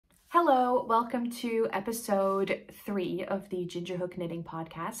Hello, welcome to episode 3 of the Gingerhook Knitting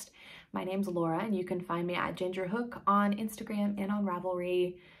Podcast. My name's Laura and you can find me at Gingerhook on Instagram and on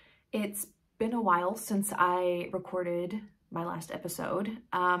Ravelry. It's been a while since I recorded my last episode.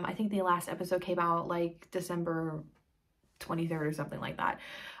 I think the last episode came out like December 23rd or something like that.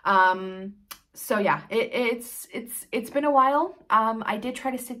 So yeah, it's been a while. I did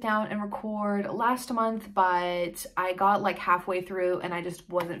try to sit down and record last month, but I got like halfway through and I just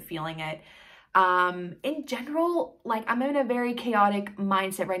wasn't feeling it. In general, like I'm in a very chaotic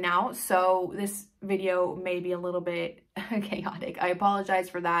mindset right now, so this video may be a little bit chaotic. I apologize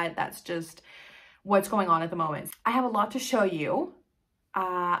for that. That's just what's going on at the moment. I have a lot to show you,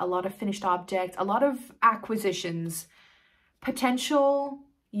 a lot of finished objects, a lot of acquisitions, potential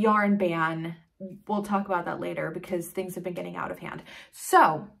yarn ban. We'll talk about that later because things have been getting out of hand.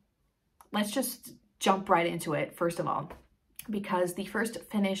 So let's just jump right into it first of all, because the first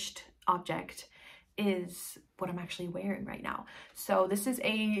finished object is what I'm actually wearing right now. So this is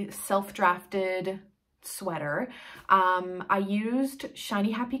a self-drafted sweater. I used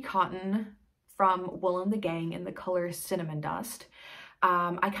Shiny Happy Cotton from Wool and the Gang in the color Cinnamon Dust.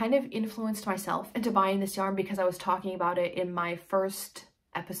 I kind of influenced myself into buying this yarn because I was talking about it in my first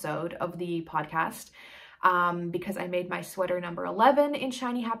episode of the podcast, because I made my sweater number 11 in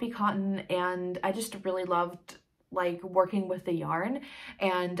Shiny Happy Cotton and I just really loved like working with the yarn,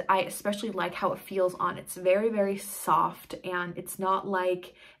 and I especially like how it feels on. It's very, very soft and it's not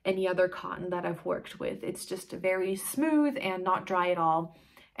like any other cotton that I've worked with. It's just very smooth and not dry at all.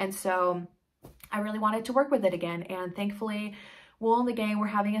 And so I really wanted to work with it again, and thankfully Wool and the Gang were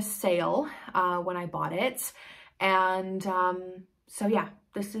having a sale when I bought it. And so yeah,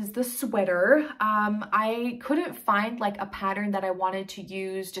 this is the sweater. I couldn't find like a pattern that I wanted to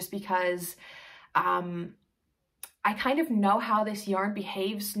use just because I kind of know how this yarn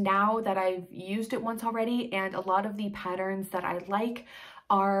behaves now that I've used it once already, and a lot of the patterns that I like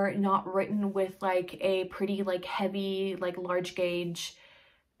are not written with like a pretty like heavy like large gauge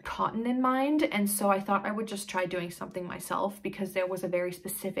cotton in mind. And so I thought I would just try doing something myself because there was a very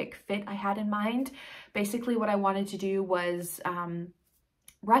specific fit I had in mind. Basically what I wanted to do was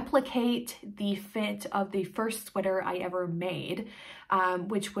replicate the fit of the first sweater I ever made,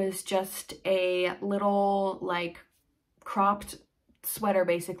 which was just a little like cropped sweater.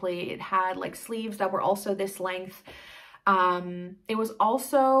 Basically it had like sleeves that were also this length. It was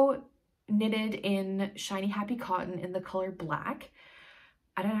also knitted in Shiny Happy Cotton in the color black.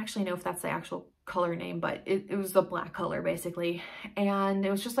 I don't actually know if that's the actual color name, but it was the black color basically. And it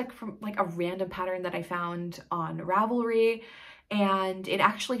was just like from like a random pattern that I found on Ravelry, and it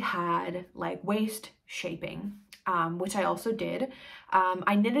actually had like waist shaping, which I also did.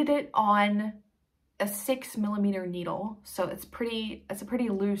 I knitted it on a 6mm needle, so it's a pretty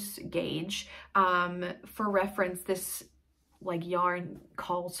loose gauge. For reference, this like yarn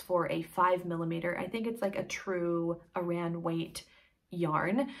calls for a 5mm. I think it's like a true Aran weight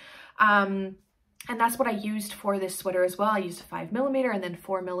yarn. And that's what I used for this sweater as well. I used a 5mm and then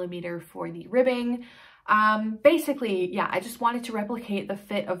 4mm for the ribbing. Basically, yeah, I just wanted to replicate the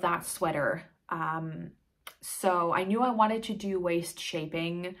fit of that sweater. So I knew I wanted to do waist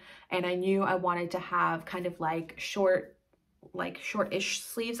shaping, and I knew I wanted to have kind of like short-ish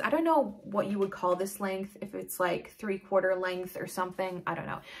sleeves. I don't know what you would call this length, if it's like 3/4 length or something, I don't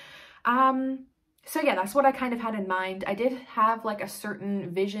know. So yeah, that's what I kind of had in mind. I did have like a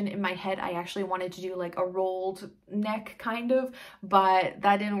certain vision in my head. I actually wanted to do like a rolled neck kind of, but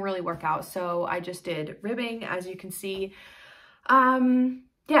that didn't really work out. So I just did ribbing, as you can see.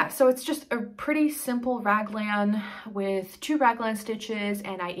 Yeah, so it's just a pretty simple raglan with 2 raglan stitches,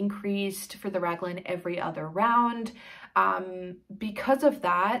 and I increased for the raglan every other round. Because of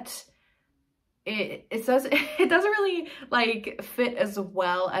that, it doesn't really like fit as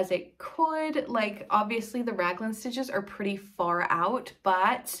well as it could. Like obviously the raglan stitches are pretty far out,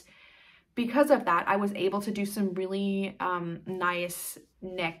 but because of that I was able to do some really nice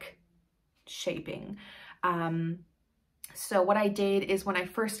neck shaping. So what I did is when I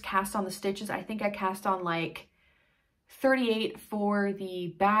first cast on the stitches, I think I cast on like 38 for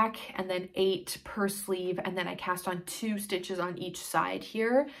the back and then 8 per sleeve, and then I cast on 2 stitches on each side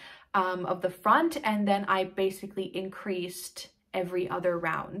here of the front, and then I basically increased every other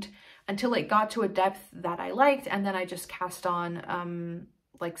round until it got to a depth that I liked, and then I just cast on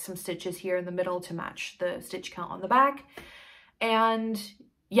like some stitches here in the middle to match the stitch count on the back. And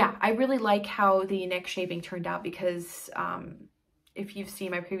yeah, I really like how the neck shaping turned out because if you've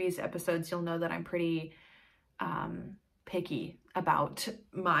seen my previous episodes, you'll know that I'm pretty picky about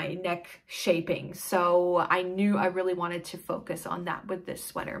my neck shaping. So I knew I really wanted to focus on that with this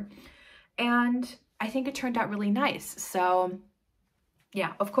sweater. And I think it turned out really nice. So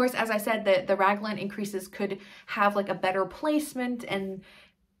yeah, of course, as I said, the raglan increases could have like a better placement, and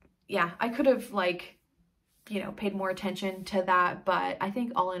yeah, I could have like, you know, paid more attention to that. But I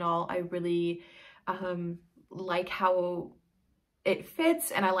think all in all, I really like how it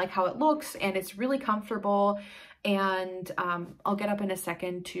fits, and I like how it looks, and it's really comfortable. And I'll get up in a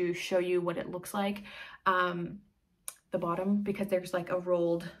second to show you what it looks like, the bottom, because there's like a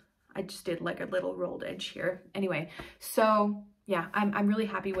rolled, I just did like a little rolled edge here. Anyway, so yeah, I'm really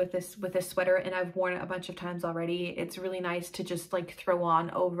happy with this sweater, and I've worn it a bunch of times already. It's really nice to just like throw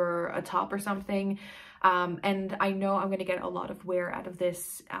on over a top or something. And I know I'm gonna get a lot of wear out of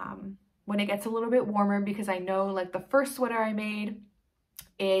this when it gets a little bit warmer, because I know like the first sweater I made,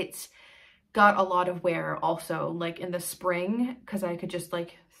 it got a lot of wear also like in the spring, because I could just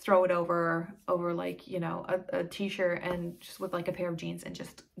like throw it over like, you know, a t-shirt and just with like a pair of jeans and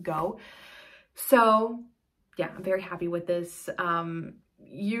just go. So yeah, I'm very happy with this.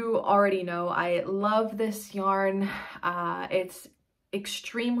 You already know I love this yarn. It's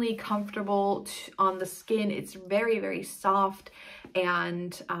extremely comfortable on the skin. It's very, very soft.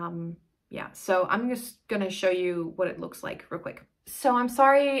 And yeah, so I'm just gonna show you what it looks like real quick. So I'm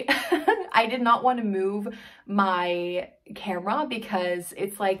sorry, I did not want to move my camera because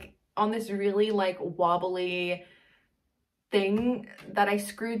it's like on this really like wobbly thing that I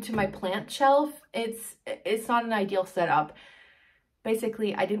screwed to my plant shelf. It's not an ideal setup.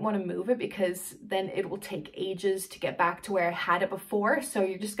 Basically, I didn't want to move it because then it will take ages to get back to where I had it before. So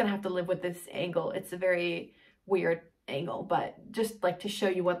you're just gonna have to live with this angle. It's a very weird angle, but just like to show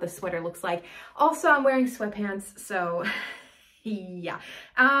you what the sweater looks like. Also, I'm wearing sweatpants, so yeah.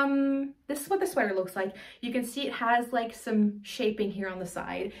 This is what the sweater looks like. You can see it has like some shaping here on the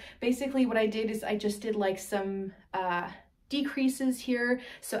side. Basically what I did is I just did like some decreases here.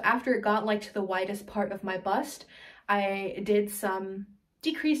 So after it got like to the widest part of my bust, I did some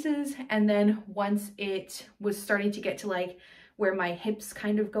decreases, and then once it was starting to get to like where my hips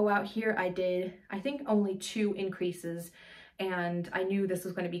kind of go out here, I did, I think, only 2 increases, and I knew this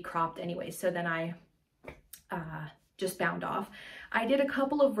was going to be cropped anyway, so then I just bound off. I did a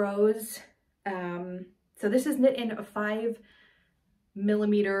couple of rows. So this is knit in a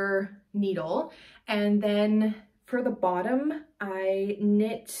 5mm needle, and then for the bottom I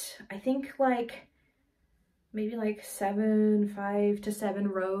knit, I think like maybe like 5 to 7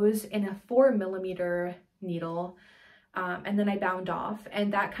 rows in a 4mm needle, and then I bound off,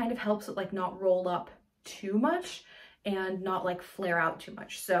 and that kind of helps it like not roll up too much and not like flare out too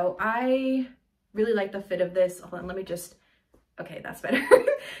much. So I really like the fit of this. Hold on, let me just, okay, that's better.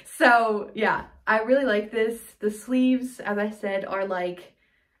 So yeah, I really like this. The sleeves, as I said, are like,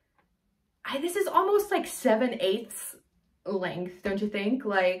 this is almost like 7/8 length, don't you think?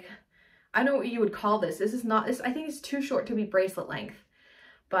 Like, I don't know what you would call this. This is not, this, I think it's too short to be bracelet length,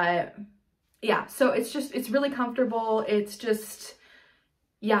 but yeah, so it's really comfortable. It's just,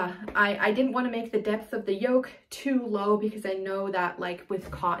 yeah, I didn't want to make the depth of the yoke too low because I know that like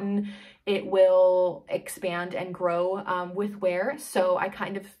with cotton, it will expand and grow with wear. So I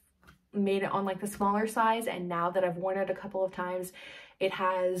kind of made it on like the smaller size, and now that I've worn it a couple of times, it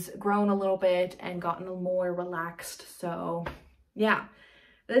has grown a little bit and gotten more relaxed. So yeah.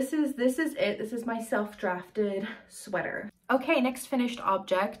 This is it. This is my self-drafted sweater. Okay, next finished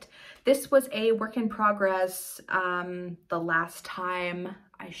object. This was a work in progress the last time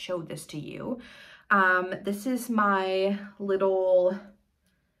I showed this to you. This is my little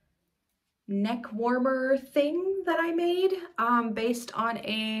neck warmer thing that I made based on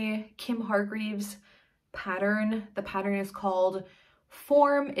a Kim Hargreaves pattern. The pattern is called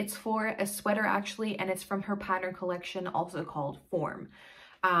Form. It's for a sweater actually, and it's from her pattern collection also called Form.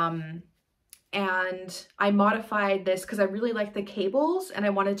 And I modified this because I really like the cables, and I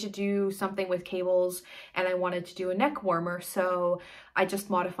wanted to do something with cables, and I wanted to do a neck warmer, so I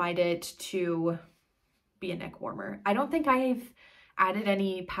just modified it to be a neck warmer. I don't think I've added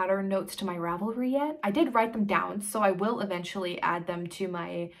any pattern notes to my Ravelry yet. I did write them down, so I will eventually add them to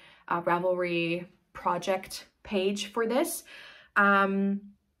my Ravelry project page for this.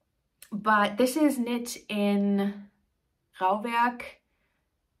 But this is knit in rauwerk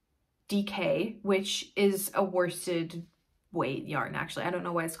DK, which is a worsted weight yarn. Actually, I don't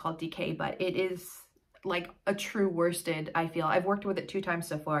know why it's called DK, but it is like a true worsted, I feel. I've worked with it 2 times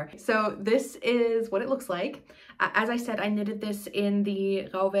so far. So this is what it looks like. As I said, I knitted this in the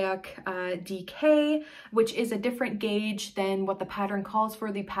rauwerk DK, which is a different gauge than what the pattern calls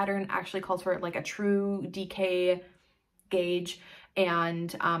for. The pattern actually calls for like a true DK gauge,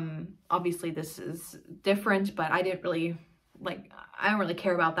 and obviously this is different, but I don't really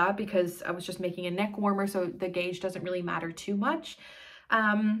care about that because I was just making a neck warmer, so the gauge doesn't really matter too much.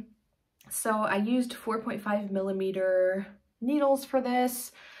 So I used 4.5 millimeter needles for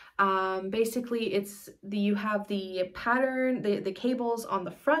this. Basically you have the pattern, the cables on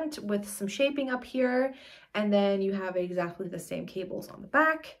the front with some shaping up here, and then you have exactly the same cables on the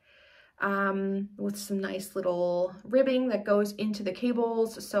back, with some nice little ribbing that goes into the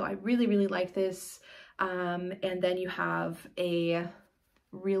cables. So I really, really like this. And then you have a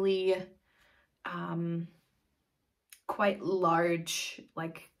really, quite large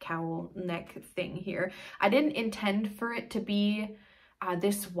like cowl neck thing here. I didn't intend for it to be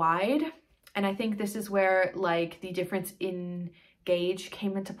this wide, and I think this is where like the difference in gauge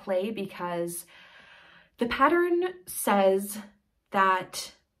came into play, because the pattern says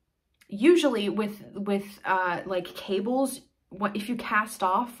that usually with like cables, if you cast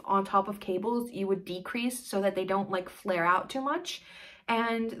off on top of cables, you would decrease so that they don't like flare out too much.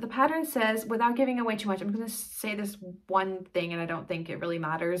 And the pattern says, without giving away too much, I'm going to say this one thing, and I don't think it really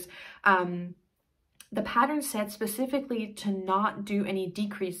matters. The pattern said specifically to not do any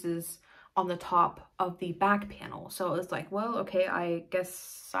decreases on the top of the back panel. So it's like, well, okay, I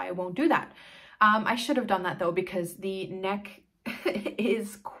guess I won't do that. I should have done that though, because the neck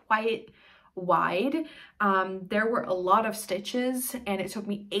is quite wide. There were a lot of stitches and it took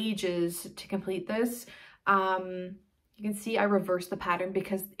me ages to complete this. You can see I reversed the pattern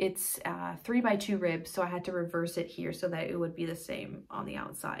because it's 3x2 ribs, so I had to reverse it here so that it would be the same on the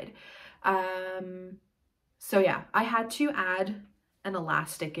outside. So yeah, I had to add an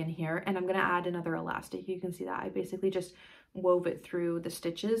elastic in here, and I'm gonna add another elastic. You can see that I basically just wove it through the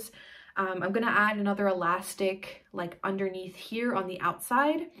stitches. I'm gonna add another elastic like underneath here on the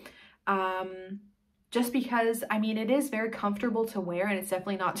outside, just because, I mean, it is very comfortable to wear and it's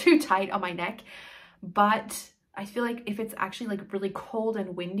definitely not too tight on my neck, but I feel like if it's actually like really cold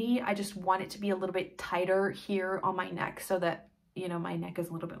and windy, I just want it to be a little bit tighter here on my neck so that, you know, my neck is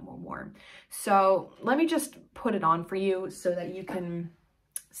a little bit more warm. So let me just put it on for you so that you can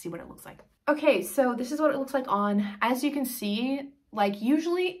see what it looks like. Okay, so this is what it looks like on. As you can see, like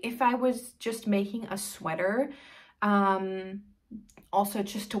usually if I was just making a sweater, also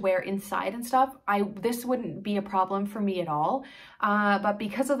just to wear inside and stuff, this wouldn't be a problem for me at all. But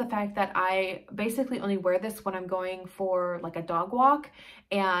because of the fact that I basically only wear this when I'm going for like a dog walk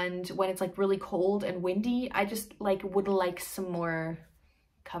and when it's like really cold and windy, I just like would like some more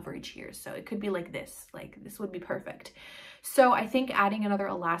coverage here. So it could be like this would be perfect. So I think adding another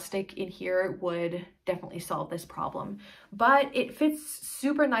elastic in here would definitely solve this problem, but it fits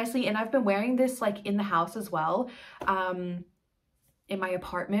super nicely. And I've been wearing this like in the house as well. In my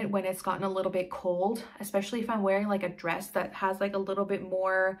apartment when it's gotten a little bit cold, especially if I'm wearing like a dress that has like a little bit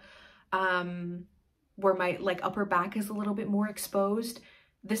more, where my like upper back is a little bit more exposed.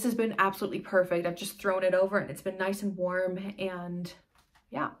 This has been absolutely perfect. I've just thrown it over and it's been nice and warm, and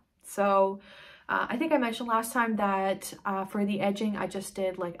yeah. So I think I mentioned last time that for the edging, I just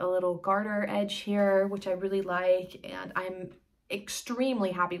did like a little garter edge here, which I really like, and I'm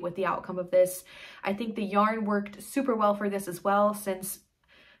extremely happy with the outcome of this. I think the yarn worked super well for this as well, since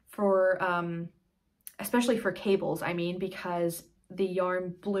for especially for cables, I mean, because the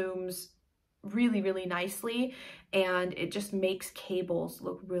yarn blooms really, really nicely and it just makes cables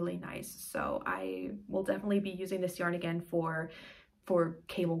look really nice. So I will definitely be using this yarn again for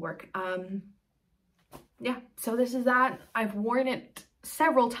cable work. Yeah, so this is that. I've worn it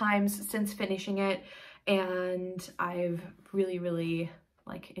several times since finishing it, and I've really, really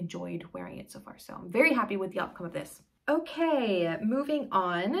like enjoyed wearing it so far. So I'm very happy with the outcome of this. Okay, moving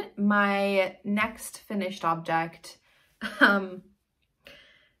on. My next finished object.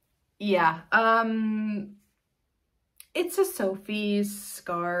 It's a Sophie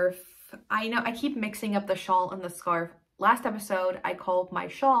scarf. I know I keep mixing up the shawl and the scarf. Last episode, I called my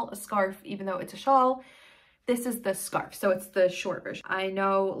shawl a scarf, even though it's a shawl. This is the scarf, so it's the short version. I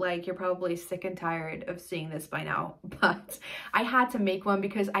know like you're probably sick and tired of seeing this by now, but I had to make one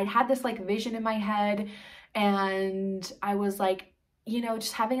because I had this like vision in my head, and I was like, you know,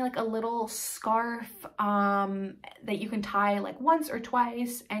 just having like a little scarf that you can tie like once or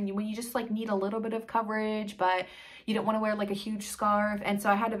twice, and when you just like need a little bit of coverage, but you don't want to wear like a huge scarf. And so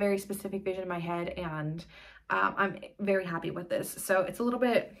I had a very specific vision in my head, and I'm very happy with this. So it's a little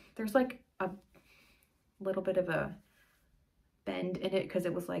bit, there's like a little bit of a bend in it because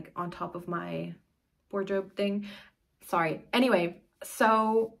it was like on top of my wardrobe thing. Sorry. Anyway,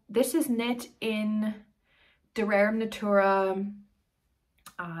 so this is knit in rerum natura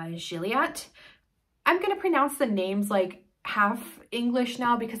gilliatt. I'm gonna pronounce the names like half English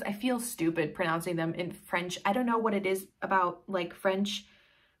now because I feel stupid pronouncing them in French. I don't know what it is about like French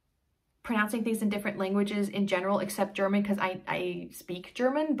pronouncing things in different languages in general, except German, because I speak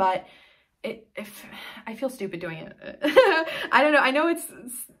German, but if I feel stupid doing it. I don't know. I know it's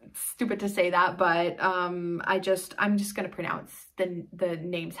stupid to say that, but I'm just gonna pronounce the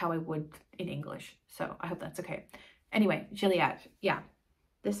names how I would in English. So I hope that's okay. Anyway, gilliatt. Yeah,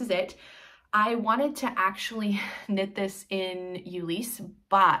 this is it. I wanted to actually knit this in ulysse,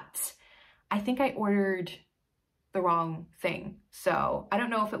 but I think I ordered the wrong thing. So I don't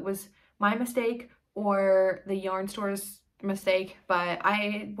know if it was my mistake or the yarn store's mistake, but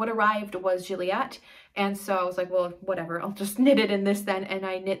what arrived was gilliatt. And so I was like, well, whatever, I'll just knit it in this then. And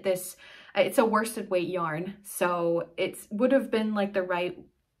I knit this, it's a worsted weight yarn. So it would have been like the right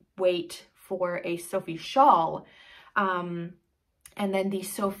weight for a Sophie shawl. And then the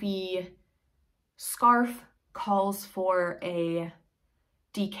Sophie scarf calls for a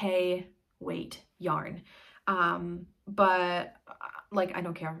DK weight yarn. But like, I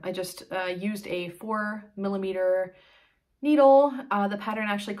don't care. I just used a 4mm needle. The pattern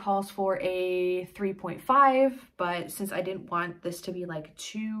actually calls for a 3.5, but since I didn't want this to be like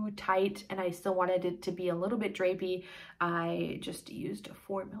too tight and I still wanted it to be a little bit drapey, I just used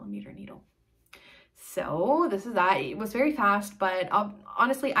a 4mm needle. So this is that. It was very fast, but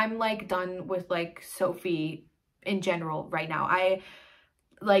honestly, I'm like done with like Sophie in general right now.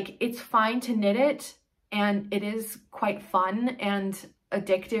 It's fine to knit it, and it is quite fun and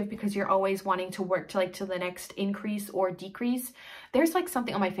addictive because you're always wanting to work to the next increase or decrease. There's like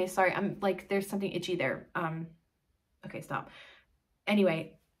something on my face. Sorry, I'm like, there's something itchy there. Okay, stop.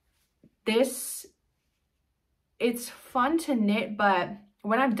 Anyway, it's fun to knit, but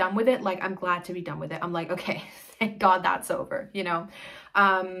when I'm done with it, like, I'm glad to be done with it. I'm like, okay, thank God that's over, you know?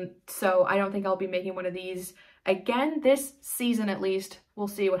 So I don't think I'll be making one of these again this season, at least. We'll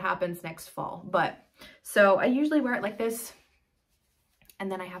see what happens next fall. But so I usually wear it like this,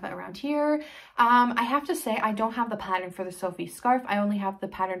 and then I have it around here. I have to say, I don't have the pattern for the Sophie scarf. I only have the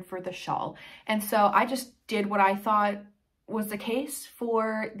pattern for the shawl. And so I just did what I thought was the case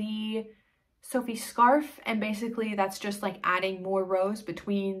for the Sophie scarf, and basically that's just like adding more rows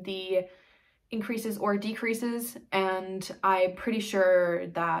between the increases or decreases, and I'm pretty sure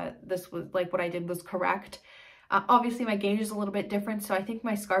that this was like what I did was correct. Obviously my gauge is a little bit different, so I think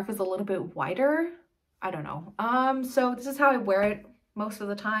my scarf is a little bit wider. I don't know. So this is how I wear it most of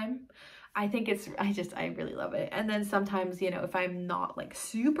the time. I think I really love it. And then sometimes, you know, if I'm not like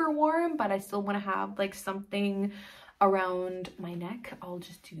super warm but I still want to have like something around my neck, I'll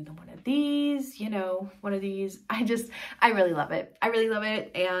just do one of these, you know, one of these. I really love it. I really love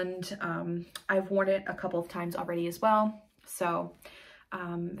it. And I've worn it a couple of times already as well. So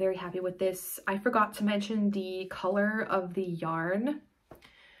very happy with this. I forgot to mention the color of the yarn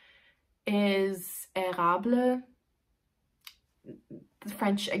is erable.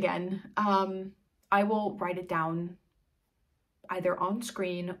 French again. I will write it down either on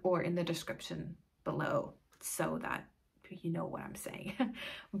screen or in the description below so that you know what I'm saying.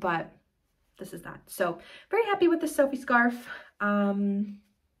 But this is that. So very happy with the Sophie scarf.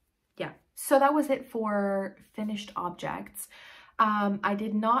 Yeah, so that was it for finished objects. I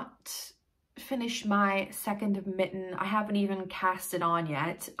did not finish my second mitten. I haven't even cast it on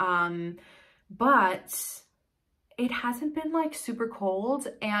yet, but it hasn't been like super cold.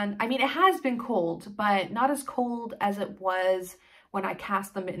 And I mean, it has been cold, but not as cold as it was when I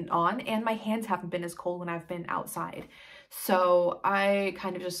cast the mitten on, and my hands haven't been as cold when I've been outside. So I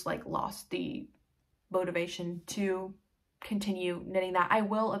kind of just like lost the motivation to continue knitting that. I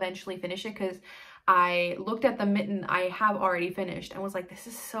will eventually finish it because I looked at the mitten I have already finished and was like, this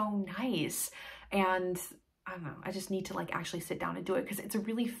is so nice. And I don't know, I just need to like actually sit down and do it because it's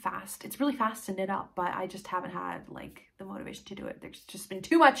really fast to knit up, but I just haven't had like the motivation to do it. There's just been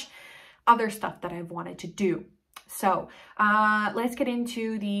too much other stuff that I've wanted to do. So let's get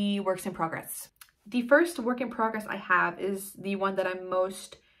into the works in progress. The first work in progress I have is the one that I'm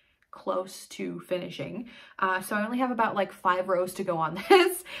most close to finishing. So I only have about like 5 rows to go on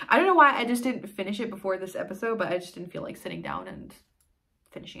this. I don't know why I just didn't finish it before this episode, but I just didn't feel like sitting down and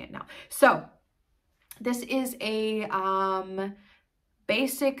finishing it now. So this is a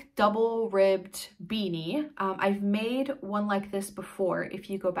basic double ribbed beanie. I've made one like this before. If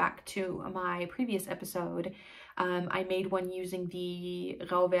you go back to my previous episode, I made one using the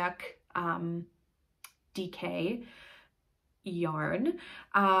rauwerk DK yarn.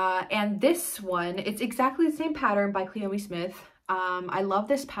 And this one, it's exactly the same pattern by Cleome Smith. I love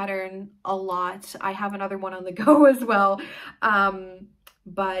this pattern a lot. I have another one on the go as well.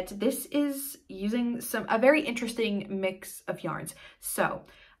 but this is using a very interesting mix of yarns. So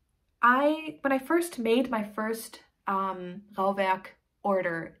when I first made my first rauwerk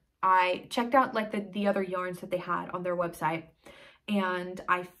order, I checked out like the other yarns that they had on their website, and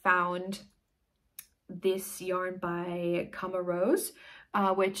I found this yarn by Camarose,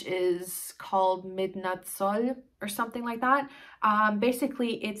 which is called midnatssol or something like that.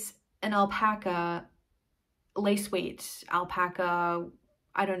 Basically, it's an alpaca, lace weight alpaca.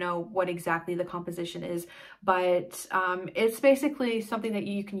 I don't know what exactly the composition is, but it's basically something that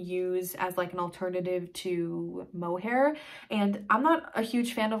you can use as like an alternative to mohair. And I'm not a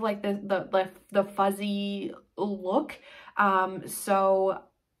huge fan of like the fuzzy look, so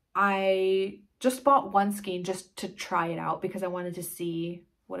I just bought one skein just to try it out because I wanted to see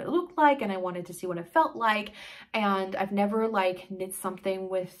what it looked like and I wanted to see what it felt like. And I've never like knit something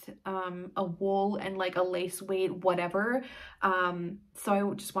with a wool and like a lace weight whatever, so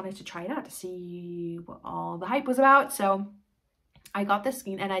I just wanted to try it out to see what all the hype was about. So I got this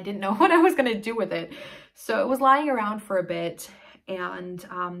skein and I didn't know what I was gonna do with it, so it was lying around for a bit, and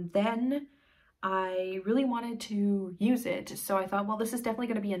then I really wanted to use it, so I thought, well, this is definitely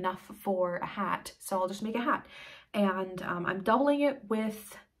going to be enough for a hat, so I'll just make a hat. And I'm doubling it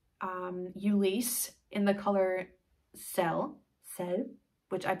with ulysse in the color sel,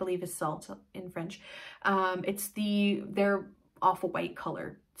 which I believe is salt in French. It's their off-white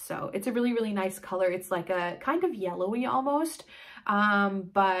color, so it's a really, really nice color. It's like a kind of yellowy almost,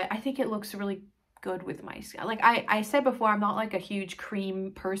 but I think it looks really good with my skin. Like I said before, I'm not like a huge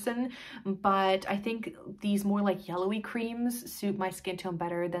cream person, but I think these more like yellowy creams suit my skin tone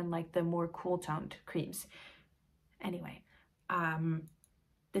better than like the more cool toned creams. Anyway,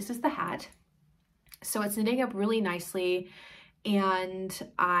 this is the hat. So it's knitting up really nicely, and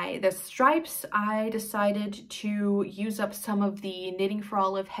the stripes, I decided to use up some of the Knitting for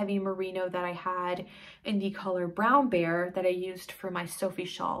Olive heavy merino that I had in the color Brown Bear that I used for my Sophie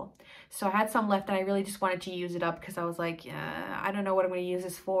shawl. So I had some left and I really just wanted to use it up because I was like, yeah, I don't know what I'm going to use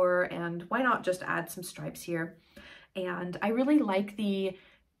this for, and why not just add some stripes here. And I really like the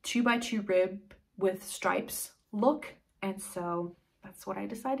 2x2 rib with stripes look, and so that's what I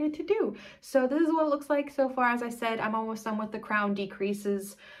decided to do. So this is what it looks like so far. As I said, I'm almost done with the crown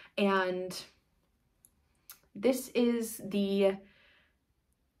decreases, and this is the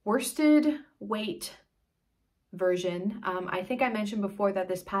worsted weight version. I think I mentioned before that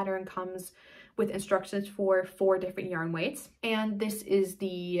this pattern comes with instructions for 4 different yarn weights, and this is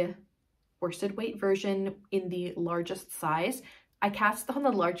the worsted weight version in the largest size. I cast on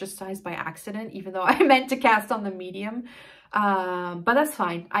the largest size by accident, even though I meant to cast on the medium. But that's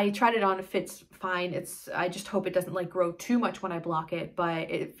fine. I tried it on, it fits fine. I just hope it doesn't like grow too much when I block it,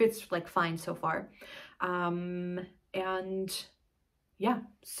 but it fits like fine so far. And yeah,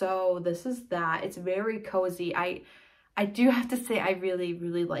 so this is that. It's very cozy. I do have to say I really,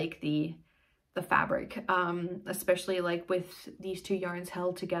 really like the fabric, especially like with these 2 yarns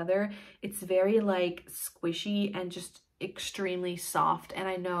held together. It's very like squishy and just extremely soft, and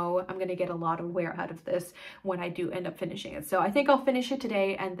I know I'm gonna get a lot of wear out of this when I do end up finishing it. So I think I'll finish it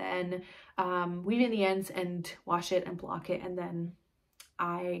today and then weave in the ends and wash it and block it, and then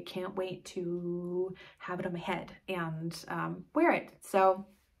I can't wait to have it on my head and wear it. So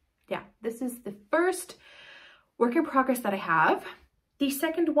yeah, this is the first work in progress that I have. The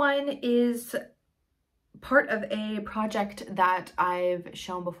second one is part of a project that I've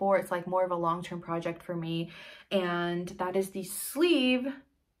shown before. It's like more of a long-term project for me, and that is the sleeve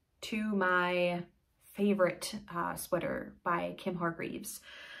to my favorite sweater by Hargreaves.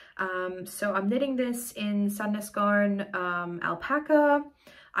 So I'm knitting this in sandnes garn, alpakka.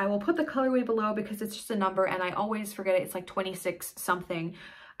 I will put the colorway below because it's just a number and I always forget it. It's like 26 something,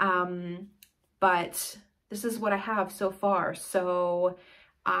 but this is what I have so far. So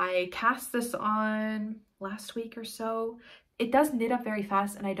I cast this on last week or so. It does knit up very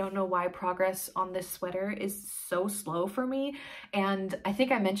fast, and I don't know why progress on this sweater is so slow for me. And I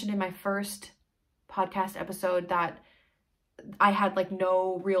think I mentioned in my first podcast episode that I had like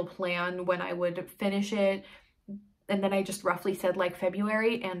no real plan when I would finish it. And then I just roughly said like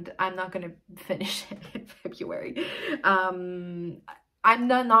February, and I'm not going to finish it in February. I'm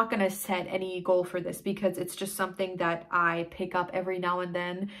not going to set any goal for this because it's just something that I pick up every now and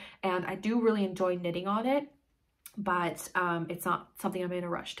then, and I do really enjoy knitting on it, but it's not something I'm in a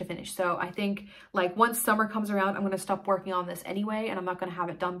rush to finish. So I think like once summer comes around, I'm going to stop working on this anyway, and I'm not going to have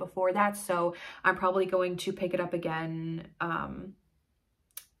it done before that. So I'm probably going to pick it up again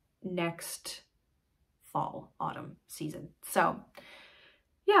next fall, autumn season. So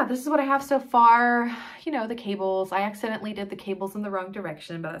yeah, this is what I have so far. You know, the cables. I accidentally did the cables in the wrong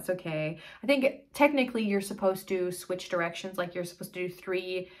direction, but that's okay. I think technically you're supposed to switch directions. Like you're supposed to do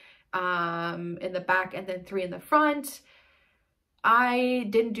 3 in the back and then 3 in the front. I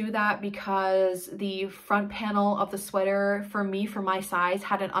didn't do that because the front panel of the sweater for me, for my size,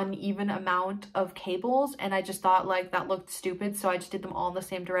 had an uneven amount of cables, and I just thought like that looked stupid, so I just did them all in the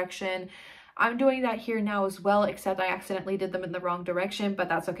same direction. I'm doing that here now as well, except I accidentally did them in the wrong direction, but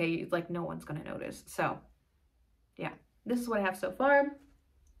that's okay. Like no one's gonna notice. So yeah, this is what I have so far.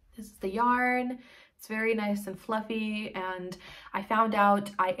 This is the yarn. It's very nice and fluffy, and I found out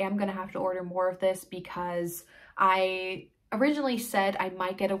I am gonna have to order more of this because I originally said I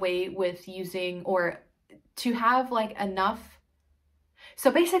might get away with using, or to have like enough.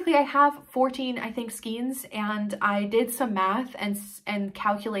 So basically I have 14, I think, skeins, and I did some math and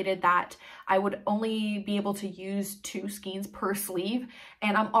calculated that I would only be able to use 2 skeins per sleeve,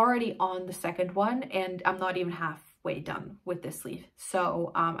 and I'm already on the second one, and I'm not even halfway done with this sleeve.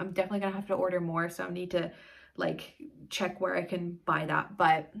 So I'm definitely gonna have to order more, so I need to like check where I can buy that.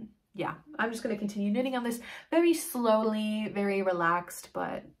 But yeah, I'm just going to continue knitting on this very slowly, very relaxed,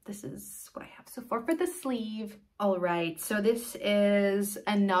 but this is what I have so far for the sleeve. All right, so this is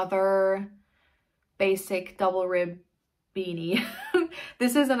another basic double rib beanie.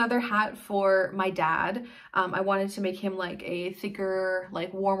 This is another hat for my dad. I wanted to make him like a thicker,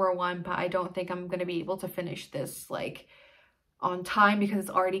 like warmer one, but I don't think I'm going to be able to finish this like on time because it's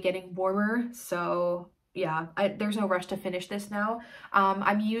already getting warmer. So yeah, there's no rush to finish this now.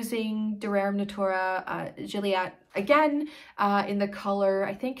 I'm using rerum natura gilliatt again in the color,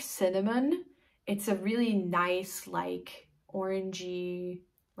 I think, cinnamon. It's a really nice, like orangey,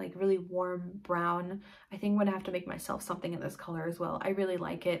 like really warm brown. I think I'm gonna have to make myself something in this color as well. I really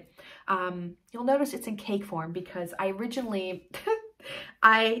like it. You'll notice it's in cake form because I originally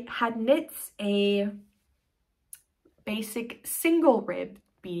I had knit a basic single rib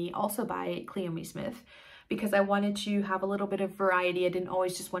beanie, also by Cleome Smith, because I wanted to have a little bit of variety. I didn't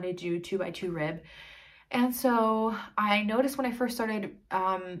always just want to do 2x2 rib. And so I noticed when I first started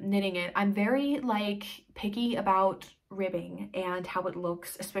knitting it, I'm very like picky about ribbing and how it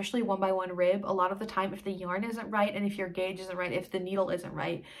looks, especially 1x1 rib. A lot of the time, if the yarn isn't right and if your gauge isn't right, if the needle isn't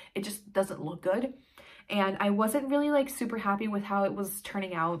right, it just doesn't look good. And I wasn't really like super happy with how it was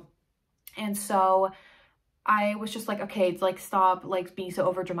turning out. And so I was just like, okay, it's like, stop like being so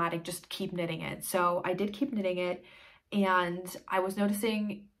over dramatic, just keep knitting it. So I did keep knitting it, and I was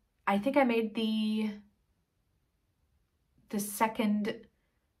noticing, I think I made the second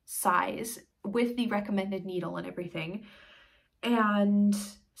size with the recommended needle and everything. And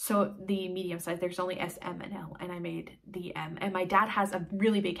so the medium size, there's only S, M, and L, and I made the M. And my dad has a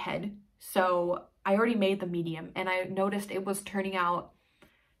really big head, so I already made the medium, and I noticed it was turning out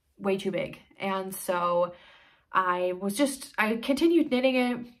way too big. And so I continued knitting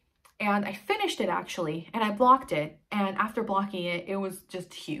it, and I finished it actually, and I blocked it. And after blocking it, it was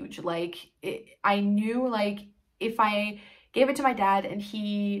just huge. Like I knew like if I gave it to my dad and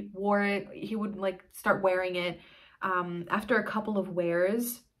he wore it, he would like start wearing it. After a couple of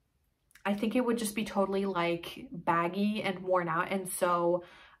wears, I think it would just be totally like baggy and worn out. And so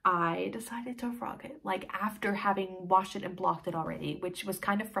I decided to frog it, like after having washed it and blocked it already, which was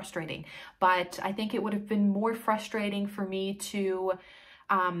kind of frustrating. But I think it would have been more frustrating for me to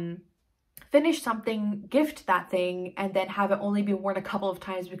finish something, gift that thing, and then have it only be worn a couple of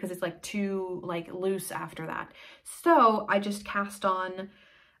times because it's like too like loose after that. So I just cast on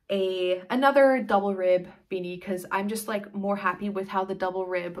another double rib beanie because I'm just like more happy with how the double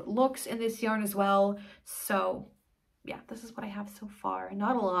rib looks in this yarn as well. So yeah, this is what I have so far.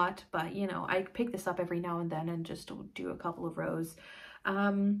 Not a lot, but you know, I pick this up every now and then and just do a couple of rows.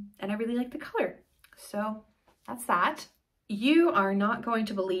 And I really like the color. So that's that. You are not going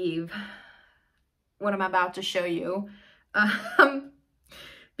to believe what I'm about to show you,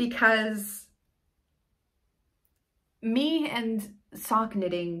 because me and sock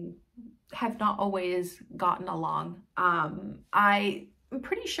knitting have not always gotten along. I'm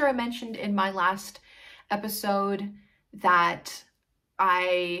pretty sure I mentioned in my last episode that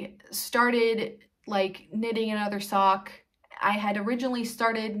I started like knitting another sock. I had originally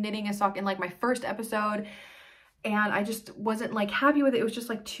started knitting a sock in like my first episode, and I just wasn't like happy with it. It was just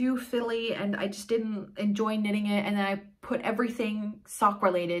like too fiddly, and I just didn't enjoy knitting it. And then I put everything sock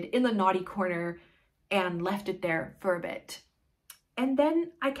related in the naughty corner and left it there for a bit. And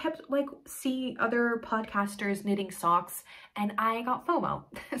then I kept like seeing other podcasters knitting socks, and I got FOMO.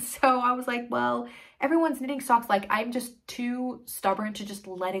 So I was like, well, everyone's knitting socks. Like I'm just too stubborn to just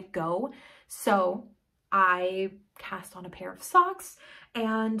let it go. So I cast on a pair of socks,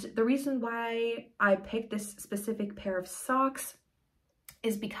 And the reason why I picked this specific pair of socks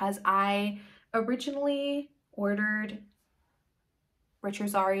is because I originally ordered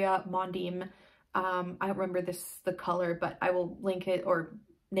retrosaria mondim. I don't remember the color, but I will link it or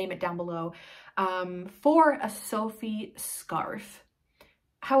name it down below, for a Sophie scarf.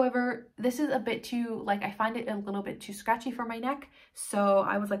 However, this is a bit too, like, I find it a little bit too scratchy for my neck. So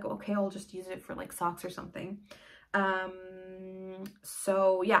I was like, okay, I'll just use it for like socks or something.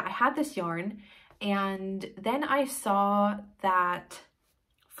 So yeah, I had this yarn, and then I saw that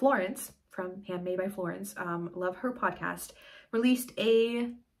Florence from Handmade by Florence, love her podcast, released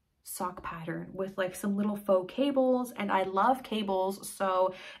a sock pattern with like some little faux cables, and I love cables.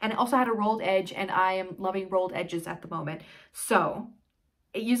 So, and it also had a rolled edge, and I am loving rolled edges at the moment. So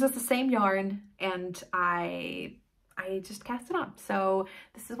it uses the same yarn, and I just cast it on. So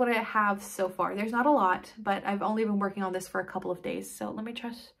this is what I have so far. There's not a lot, but I've only been working on this for a couple of days. So let me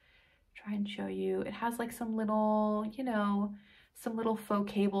try and show you. It has like some little, you know, some little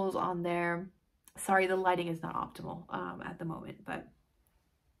faux cables on there. Sorry, the lighting is not optimal at the moment, but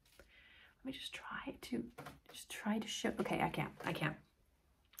let me just try to show. Okay, I can't.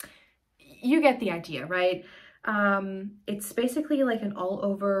 You get the idea, right? It's basically like an all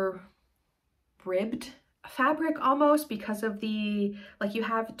over ribbed fabric almost, because of the, like, you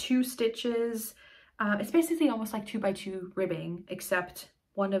have 2 stitches. It's basically almost like 2x2 ribbing, except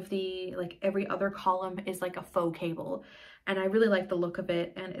one of the, like, every other column is like a faux cable, and I really like the look of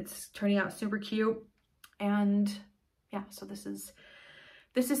it, and it's turning out super cute. And yeah, so this is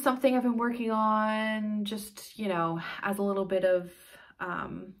something I've been working on, just, you know, as a little bit of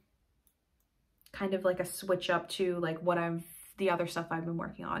kind of like a switch up to like what the other stuff I've been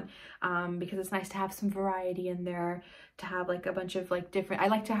working on, because it's nice to have some variety in there, to have like a bunch of like different, I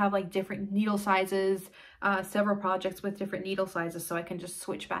like to have like different needle sizes, several projects with different needle sizes, so I can just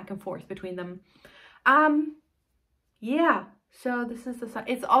switch back and forth between them. Yeah, so this is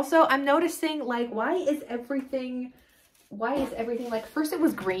it's also, I'm noticing, like, why is everything like, first it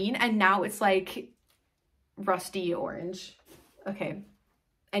was green and now it's like rusty orange. Okay,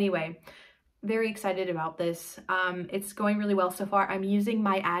 anyway, very excited about this. It's going really well so far. I'm using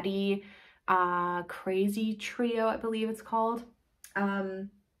my aude crazy trio, I believe it's called. One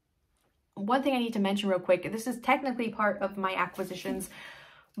thing I need to mention real quick, this is technically part of my acquisitions,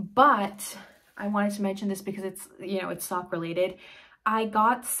 but I wanted to mention this because it's, you know, it's sock related. I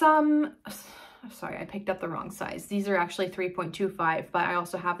got some, sorry, I picked up the wrong size. These are actually 3.25, but I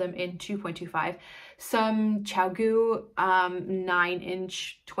also have them in 2.25. Some Chaogu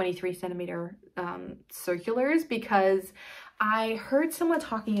 9-inch 23 centimeter circulars, because I heard someone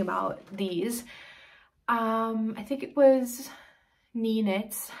talking about these. I think it was Knee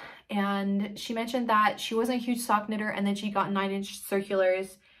Knits, and she mentioned that she wasn't a huge sock knitter, and then she got 9-inch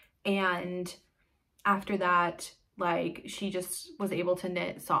circulars, and after that, like, she just was able to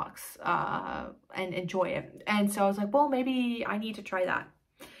knit socks and enjoy it. And so I was like, well, maybe I need to try that.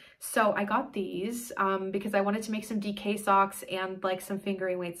 So I got these because I wanted to make some DK socks and like some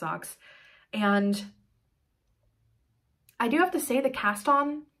fingering weight socks. And I do have to say the cast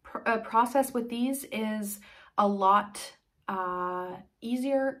on process with these is a lot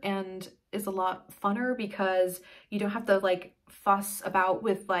easier and is a lot funner, because you don't have to like fuss about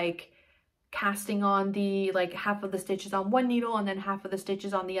with like casting on the like half of the stitches on one needle and then half of the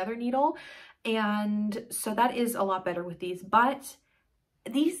stitches on the other needle. And so that is a lot better with these. But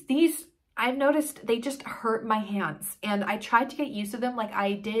these I've noticed they just hurt my hands, and I tried to get used to them. Like,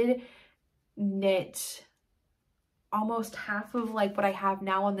 I did knit almost half of like what I have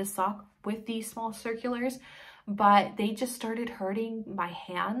now on this sock with these small circulars, but they just started hurting my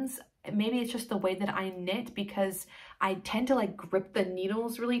hands. Maybe it's just the way that I knit, because I tend to like grip the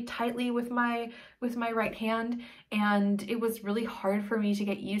needles really tightly with my right hand, and it was really hard for me to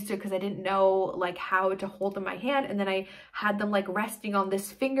get used to, because I didn't know like how to hold them in my hand. And then I had them like resting on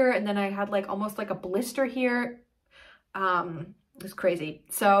this finger, and then I had like almost like a blister here. It was crazy.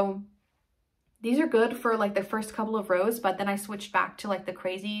 So these are good for like the first couple of rows, but then I switched back to like the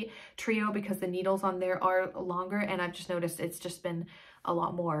crazy trio because the needles on there are longer, and I've just noticed it's just been a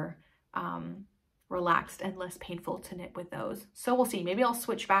lot more relaxed and less painful to knit with those. So we'll see, maybe I'll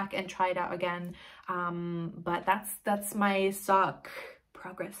switch back and try it out again. But that's my sock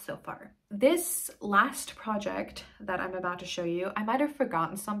progress so far. This last project that I'm about to show you, I might have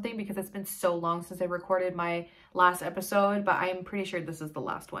forgotten something because it's been so long since I recorded my last episode, but I'm pretty sure this is the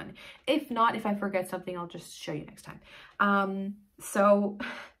last one. If not, if I forget something, I'll just show you next time. So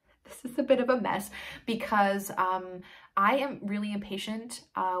this is a bit of a mess because I am really impatient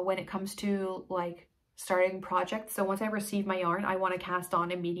when it comes to like starting projects. So once I receive my yarn, I want to cast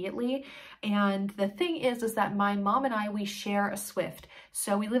on immediately. And the thing is that my mom and I, we share a Swift.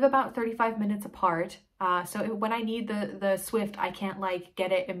 So we live about 35 minutes apart. So when I need the Swift, I can't like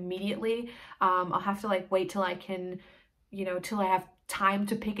get it immediately. I'll have to like wait till I can, you know, till I have time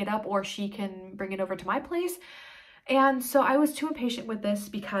to pick it up, or she can bring it over to my place. And so I was too impatient with this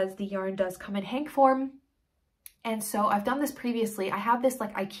because the yarn does come in hank form. And so I've done this previously. I have this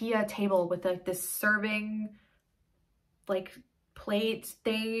like IKEA table with like this serving like plate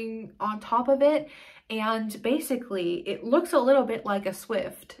thing on top of it. And basically it looks a little bit like a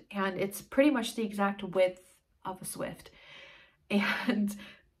Swift, and it's pretty much the exact width of a Swift. And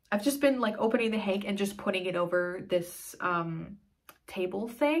I've just been like opening the hank and just putting it over this table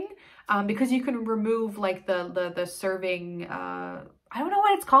thing, because you can remove like the serving, I don't know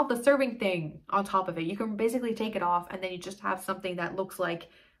what it's called, the serving thing on top of it. You can basically take it off and then you just have something that looks like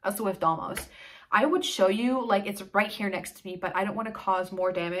a Swift almost. I would show you, like it's right here next to me, but I don't want to cause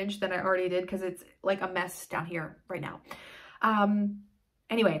more damage than I already did because it's like a mess down here right now.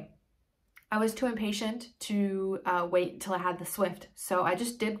 Anyway, I was too impatient to wait until I had the Swift. So I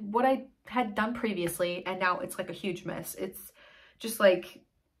just did what I had done previously, and now it's like a huge mess. It's just like,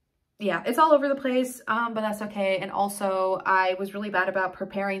 yeah, it's all over the place, but that's okay. And also I was really bad about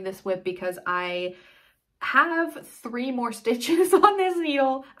preparing this whip because I have 3 more stitches on this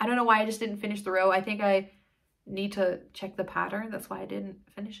needle. I don't know why I just didn't finish the row. I think I need to check the pattern. That's why I didn't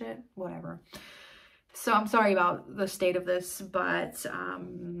finish it, whatever. So I'm sorry about the state of this, but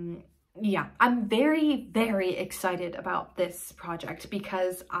yeah, I'm very, very excited about this project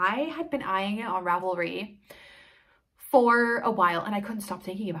because I had been eyeing it on Ravelry for a while and I couldn't stop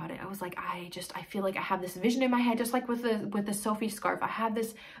thinking about it. I was like, I feel like I have this vision in my head, just like with the Sophie scarf. I have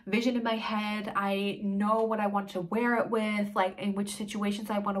this vision in my head. I know what I want to wear it with, like in which situations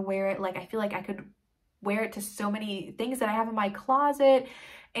I want to wear it. Like I feel like I could wear it to so many things that I have in my closet,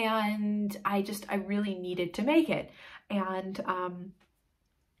 and I really needed to make it. And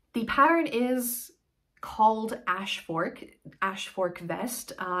the pattern is called ashfork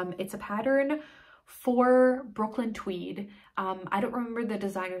vest. It's a pattern for Brooklyn tweed. I don't remember the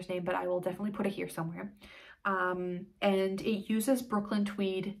designer's name, but I will definitely put it here somewhere. And it uses Brooklyn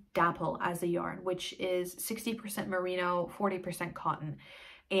tweed dapple as a yarn, which is 60% merino, 40% cotton.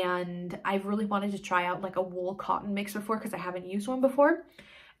 And I've really wanted to try out like a wool cotton mix before because I haven't used one before.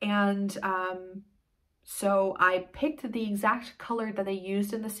 And so I picked the exact color that they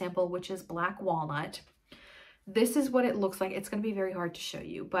used in the sample, which is black walnut. This is what it looks like. It's going to be very hard to show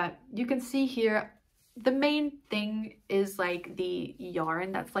you, but you can see here, the main thing is like the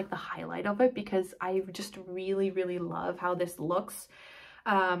yarn. That's like the highlight of it because I just really, really love how this looks.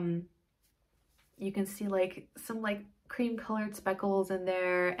 You can see like some like cream colored speckles in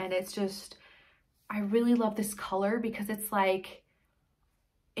there, and it's just, I really love this color because it's like,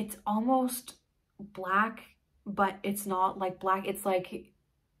 it's almost black, but it's not like black. It's like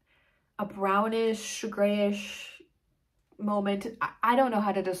a brownish, grayish moment. I don't know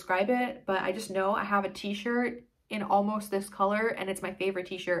how to describe it, but I just know I have a t-shirt in almost this color and it's my favorite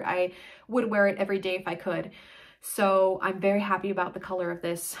t-shirt. I would wear it every day if I could. So I'm very happy about the color of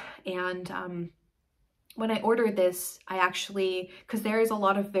this. And when I ordered this, I actually, because there is a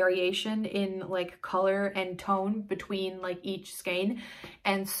lot of variation in like color and tone between like each skein,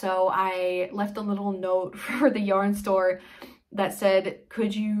 and so I left a little note for the yarn store that said,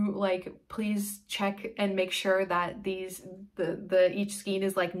 could you like please check and make sure that these each skein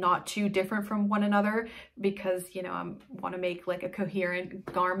is like not too different from one another, because you know I want to make like a coherent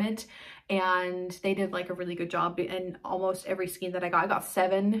garment. And they did like a really good job, and almost every skein that I got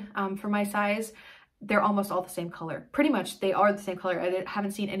 7 for my size. They're almost all the same color. Pretty much they are the same color. I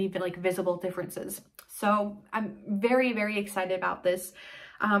haven't seen any like visible differences. So I'm very, very excited about this.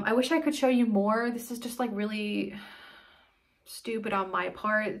 I wish I could show you more. This is just like really stupid on my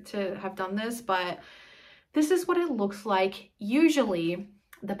part to have done this, but this is what it looks like. Usually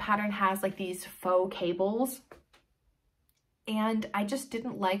the pattern has like these faux cables, and I just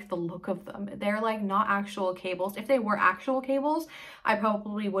didn't like the look of them. They're like not actual cables. If they were actual cables, I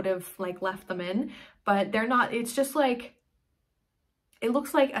probably would have like left them in, but they're not. It's just like, it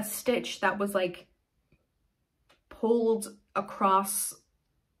looks like a stitch that was like pulled across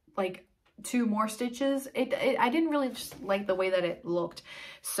like 2 more stitches. I didn't really just like the way that it looked,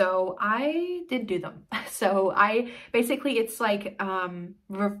 so I did do them. So I basically, it's like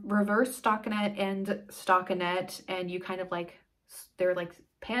reverse stockinette and stockinette, and you kind of like, they're like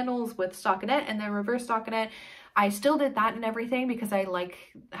panels with stockinette and then reverse stockinette. I still did that and everything because I like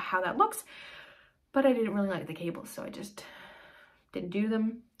how that looks, but I didn't really like the cables, so I just didn't do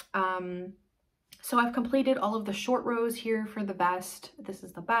them. So I've completed all of the short rows here for the vest. This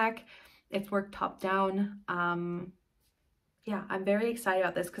is the back. It's worked top down. Yeah, I'm very excited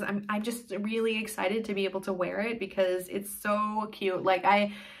about this because I'm just really excited to be able to wear it because it's so cute. Like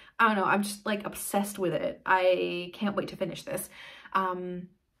I don't know, I'm just like obsessed with it. I can't wait to finish this.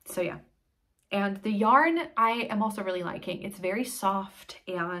 So yeah. And the yarn I am also really liking. It's very soft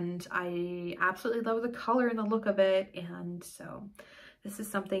and I absolutely love the color and the look of it. And so this is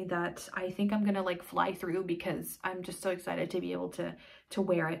something that I think I'm gonna like fly through because I'm just so excited to be able to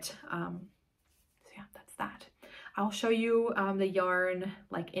wear it. So yeah, that's that. I'll show you the yarn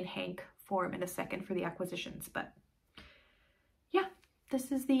like in hank form in a second for the acquisitions, but yeah,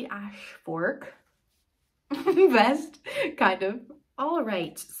 this is the ashfork vest, kind of. All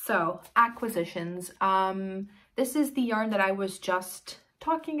right, so acquisitions. This is the yarn that I was just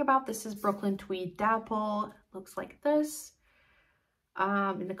talking about. This is Brooklyn Tweed Dapple. Looks like this.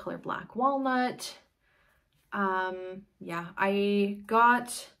 In the color black walnut. Yeah, I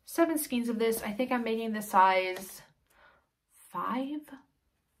got 7 skeins of this. I think I'm making the size 5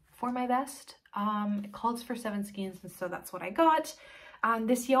 for my vest. It calls for 7 skeins, and so that's what I got.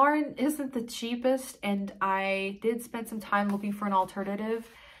 This yarn isn't the cheapest, and I did spend some time looking for an alternative,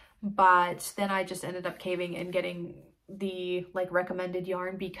 but then I just ended up caving and getting the like recommended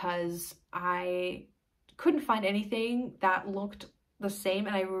yarn because I couldn't find anything that looked the same,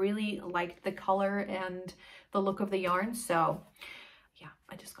 and I really liked the color and the look of the yarn, so yeah,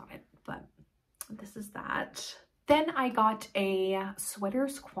 I just got it. But this is that. Then I got a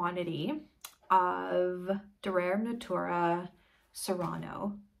sweaters quantity of rerum natura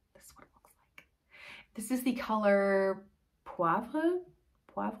Serrano. This is what it looks like. This is the color poivre,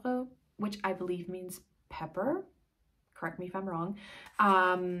 which I believe means pepper. Correct me if I'm wrong.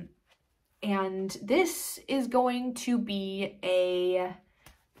 And this is going to be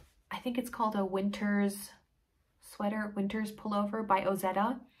I think it's called a winter's sweater, winter's pullover by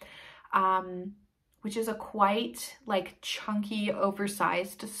Aude, which is a quite like chunky,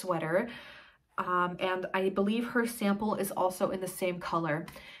 oversized sweater. And I believe her sample is also in the same color.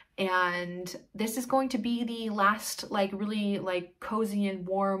 And this is going to be the last like really like cozy and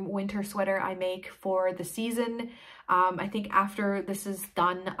warm winter sweater I make for the season. I think after this is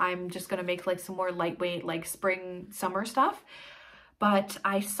done, I'm just gonna make like some more lightweight like spring summer stuff. But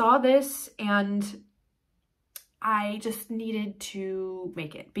I saw this and I just needed to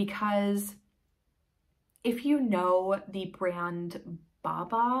make it because if you know the brand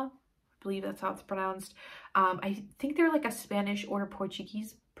Baba, I believe that's how it's pronounced. I think they're like a Spanish or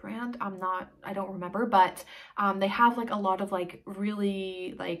Portuguese brand. I don't remember, but they have like a lot of like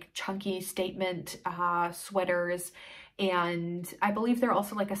really like chunky statement sweaters, and I believe they're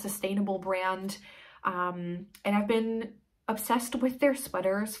also like a sustainable brand. And I've been obsessed with their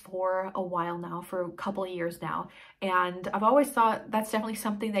sweaters for a while now, for a couple of years now, and I've always thought that's definitely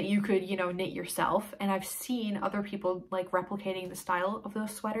something that you could, you know, knit yourself. And I've seen other people like replicating the style of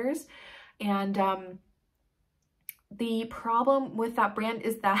those sweaters, and the problem with that brand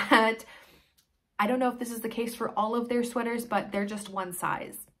is that I don't know if this is the case for all of their sweaters, but they're just one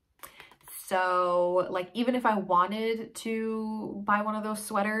size. So like even if I wanted to buy one of those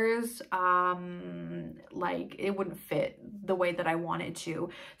sweaters, like it wouldn't fit the way that I wanted to.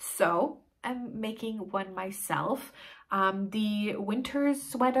 So I'm making one myself. The winter's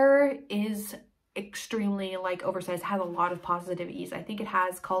sweater is extremely like oversized, has a lot of positive ease. I think it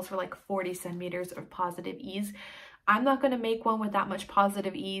calls for like 40 centimeters of positive ease. I'm not going to make one with that much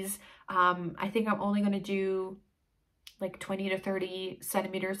positive ease. I think I'm only going to do like 20 to 30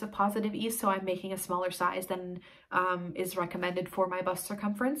 centimeters of positive ease, so I'm making a smaller size than is recommended for my bust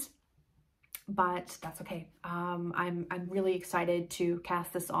circumference, but that's okay. I'm really excited to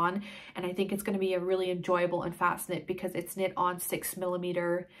cast this on, and I think it's going to be a really enjoyable and fast knit because it's knit on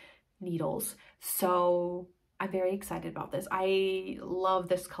 6mm needles. So I'm very excited about this. I love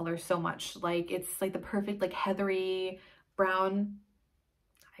this color so much. Like it's like the perfect like heathery brown.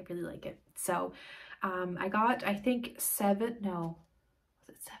 I really like it. So I got, I think 7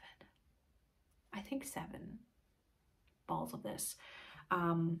 balls of this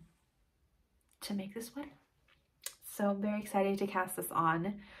to make this sweater. So I'm very excited to cast this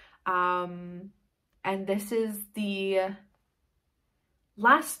on. And this is the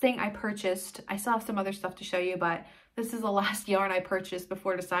last thing I purchased. I still have some other stuff to show you, but this is the last yarn I purchased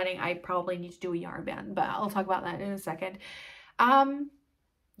before deciding I probably need to do a yarn band, but I'll talk about that in a second.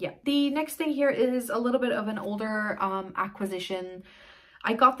 Yeah, the next thing here is a little bit of an older acquisition.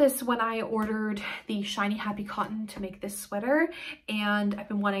 I got this when I ordered the Shiny Happy Cotton to make this sweater, and I've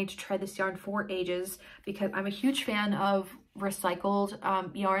been wanting to try this yarn for ages because I'm a huge fan of recycled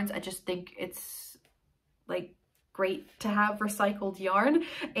yarns. I just think it's like great to have recycled yarn.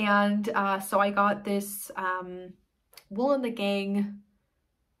 And so I got this Wool and the Gang,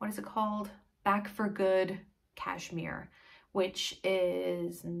 what is it called? Back for Good cashmere, which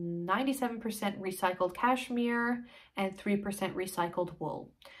is 97% recycled cashmere and 3% recycled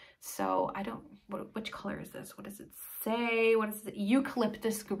wool. So I don't, which color is this? What does it say? What is it?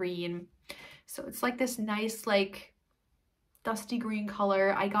 Eucalyptus green. So it's like this nice, like dusty green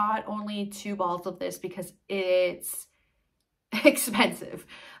color. I got only 2 balls of this because it's expensive.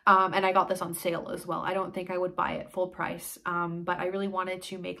 And I got this on sale as well. I don't think I would buy it full price. But I really wanted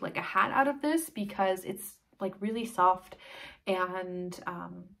to make like a hat out of this because it's like really soft, and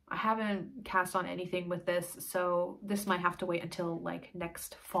I haven't cast on anything with this, so this might have to wait until like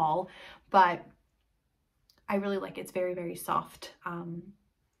next fall, but I really like it. It's very, very soft.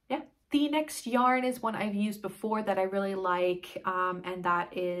 Yeah. The next yarn is one I've used before that I really like, and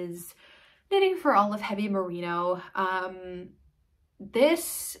that is Knitting for Olive Heavy Merino.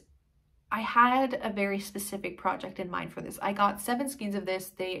 This, I had a very specific project in mind for this. I got 7 skeins of this.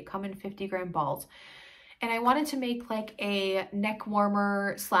 They come in 50-gram balls. And I wanted to make like a neck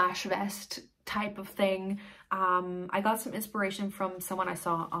warmer / vest type of thing. I got some inspiration from someone I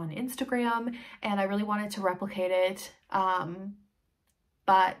saw on Instagram, and I really wanted to replicate it.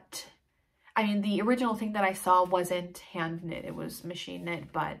 But I mean, the original thing that I saw wasn't hand knit, it was machine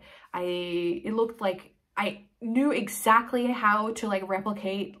knit, but it looked like I knew exactly how to like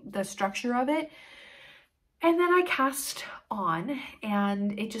replicate the structure of it. And then I cast on,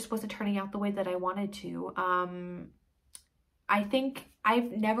 and it just wasn't turning out the way that I wanted to. I think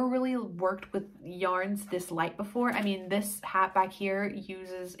I've never really worked with yarns this light before. I mean, this hat back here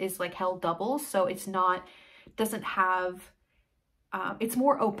is like held double, so it's not, doesn't have, it's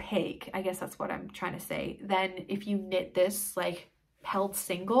more opaque, I guess that's what I'm trying to say, than if you knit this like held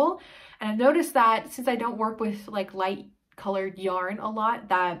single. And I've noticed that since I don't work with like light colored yarn a lot,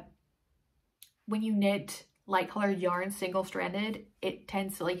 that when you knit light colored yarn single stranded, it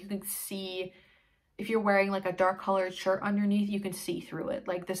tends to, like, you can see if you're wearing like a dark colored shirt underneath, you can see through it.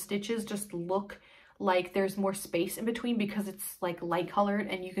 Like the stitches just look like there's more space in between because it's like light colored,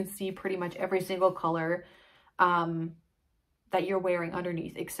 and you can see pretty much every single color that you're wearing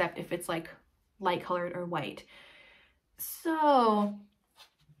underneath, except if it's like light colored or white. So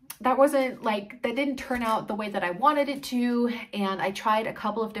that wasn't like, that didn't turn out the way that I wanted it to. And I tried a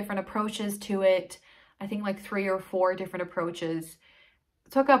couple of different approaches to it. I think like 3 or 4 different approaches.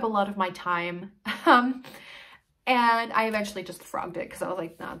 It took up a lot of my time. And I eventually just frogged it because I was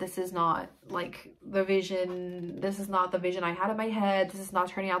like, no, this is not like the vision. This is not the vision I had in my head. This is not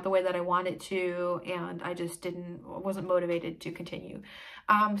turning out the way that I want it to. And I just wasn't motivated to continue.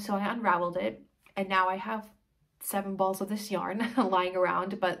 So I unraveled it, and now I have 7 balls of this yarn lying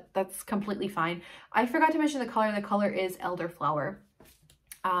around, but that's completely fine. I forgot to mention the color. The color is elderflower,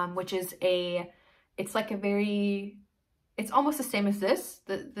 which is it's like a very, it's almost the same as this,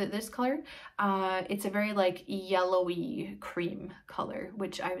 this color. It's a very like yellowy cream color,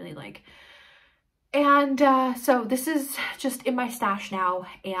 which I really like. And so this is just in my stash now,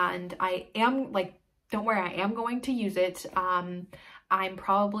 and I am like, don't worry, I am going to use it. I'm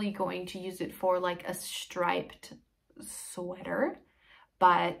probably going to use it for like a striped sweater,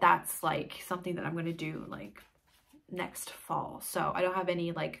 but that's like something that I'm going to do like next fall. So I don't have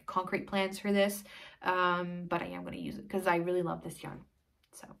any like concrete plans for this, but I am going to use it because I really love this yarn.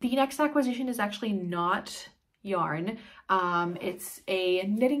 So the next acquisition is actually not yarn. It's a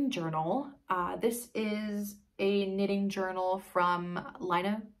knitting journal. This is a knitting journal from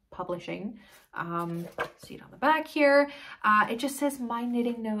Lina Publishing. See it on the back here. It just says my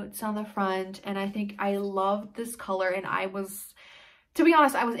knitting notes on the front, and I think I love this color, and to be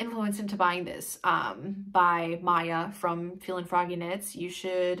honest, I was influenced into buying this by Maya from Feelin' Froggy Knits. You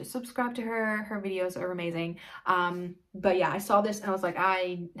should subscribe to her. Her videos are amazing. But yeah, I saw this and I was like,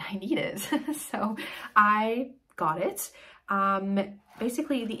 I need it. So I got it.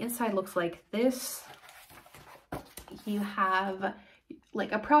 Basically, the inside looks like this. You have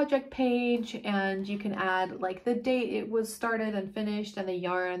like a project page, and you can add like the date it was started and finished, and the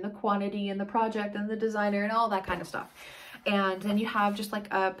yarn, the quantity, and the project, and the designer, and all that kind of stuff. And then you have just like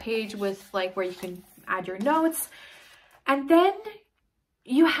a page with like where you can add your notes, and then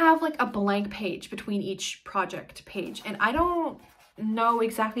you have like a blank page between each project page. And I don't know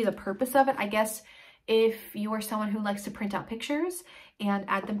exactly the purpose of it. I guess if you are someone who likes to print out pictures and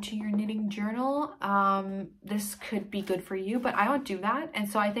add them to your knitting journal, this could be good for you, but I don't do that. And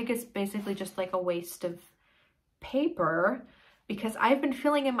so I think it's basically just like a waste of paper, because I've been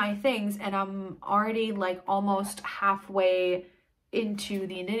filling in my things and I'm already like almost halfway into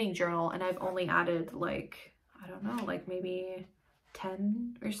the knitting journal, and I've only added like, I don't know, like maybe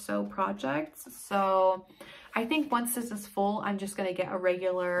 10 or so projects. So I think once this is full, I'm just gonna get a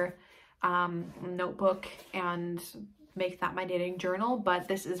regular notebook and make that my knitting journal. But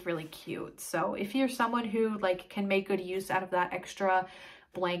this is really cute. So if you're someone who like can make good use out of that extra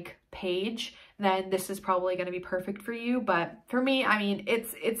blank page, then this is probably going to be perfect for you. But for me, I mean,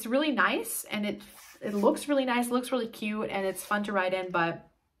 it's really nice, and it looks really nice, looks really cute, and it's fun to write in. But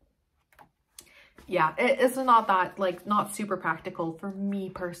yeah, it's not that, like, not super practical for me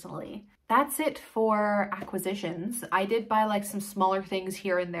personally. That's it for acquisitions. I did buy like some smaller things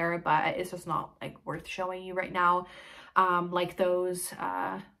here and there, but it's just not like worth showing you right now. Like those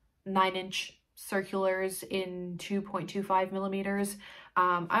 9-inch circulars in 2.25 millimeters.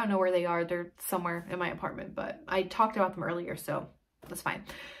 I don't know where they are. They're somewhere in my apartment, but I talked about them earlier, so that's fine.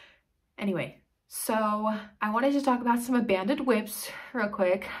 Anyway, so I wanted to talk about some abandoned whips real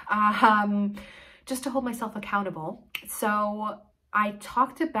quick, just to hold myself accountable. So I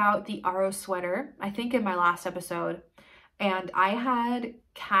talked about the Aro sweater, I think in my last episode, and I had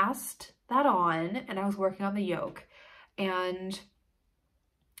cast that on and I was working on the yoke, and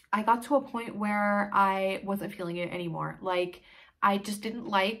I got to a point where I wasn't feeling it anymore. Like, I just didn't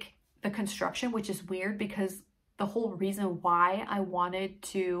like the construction, which is weird because the whole reason why I wanted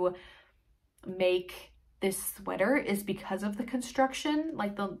to make this sweater is because of the construction,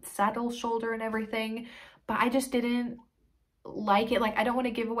 like the saddle shoulder and everything, but I just didn't like it. Like, I don't want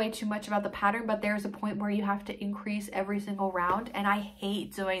to give away too much about the pattern, but there's a point where you have to increase every single round, and I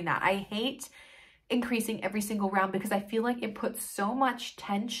hate doing that. I hate increasing every single round because I feel like it puts so much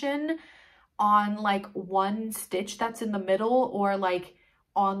tension on like one stitch that's in the middle, or like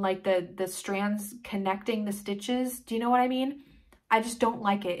on like the strands connecting the stitches. Do you know what I mean? I just don't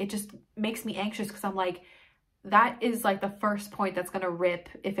like it. It just makes me anxious because I'm like, that is like the first point that's gonna rip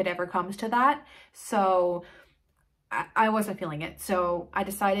if it ever comes to that. So I wasn't feeling it. So I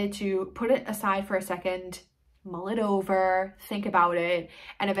decided to put it aside for a second, mull it over, think about it,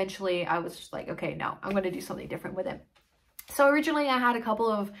 and eventually I was just like, okay, no, I'm going to do something different with it. So originally I had a couple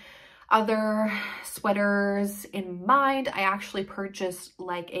of other sweaters in mind. I actually purchased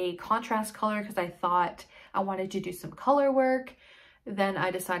like a contrast color because I thought I wanted to do some color work. Then I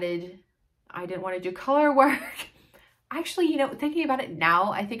decided I didn't want to do color work. Actually, you know, thinking about it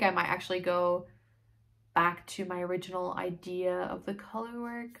now, I think I might actually go back to my original idea of the color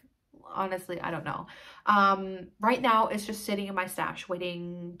work. Honestly, I don't know. Right now it's just sitting in my stash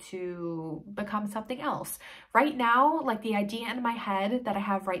waiting to become something else. Right now, like the idea in my head that I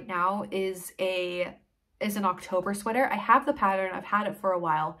have right now is an October sweater. I have the pattern, I've had it for a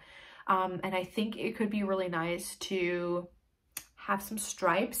while. And I think it could be really nice to have some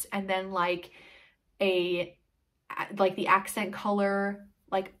stripes and then like the accent color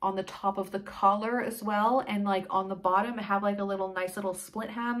like on the top of the collar as well, and like on the bottom I have like a little nice little split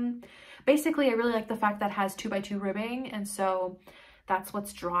hem. Basically, I really like the fact that it has 2x2 ribbing, and so that's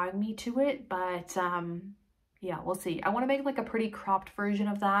what's drawing me to it. But yeah, we'll see. I want to make like a pretty cropped version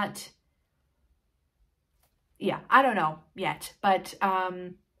of that. Yeah, I don't know yet, but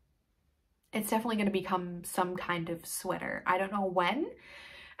it's definitely going to become some kind of sweater. I don't know when,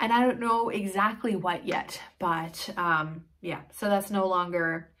 and I don't know exactly what yet, but yeah, so that's no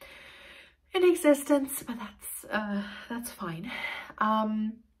longer in existence, but that's fine.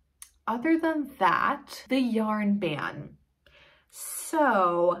 Other than that, the yarn ban.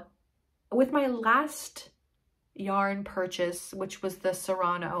 So with my last yarn purchase, which was the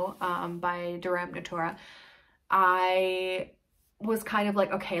Serrano by natura, I was kind of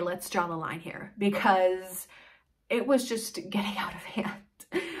like, okay, let's draw the line here because it was just getting out of hand.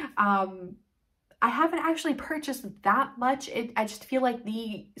 I haven't actually purchased that much. I just feel like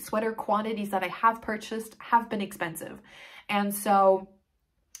the sweater quantities that I have purchased have been expensive. And so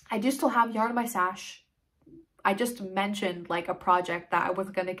I do still have yarn in my stash. I just mentioned like a project that I was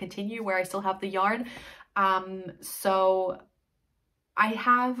going to continue where I still have the yarn. So I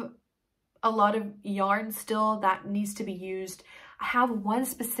have a lot of yarn still that needs to be used. I have one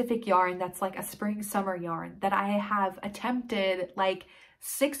specific yarn that's like a spring summer yarn that I have attempted like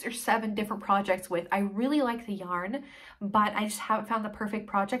 6 or 7 different projects with. I really like the yarn, but I just haven't found the perfect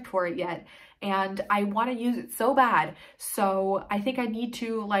project for it yet. And I want to use it so bad. So I think I need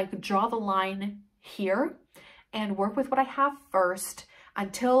to like draw the line here and work with what I have first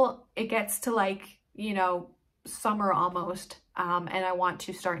until it gets to like, you know, summer almost. And I want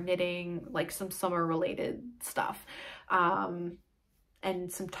to start knitting like some summer related stuff,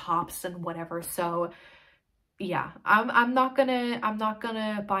 and some tops and whatever. So yeah, I'm not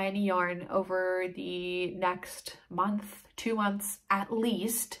gonna buy any yarn over the next month, 2 months at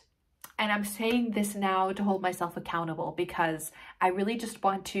least. And I'm saying this now to hold myself accountable because I really just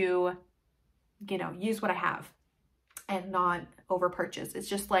want to, you know, use what I have and not over purchase. It's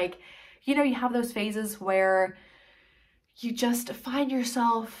just like, you know, you have those phases where you just find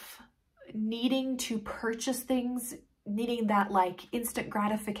yourself needing to purchase things, needing that like instant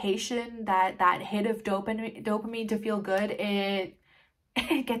gratification, that hit of dopamine to feel good. It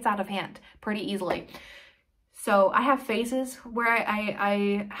gets out of hand pretty easily. So I have phases where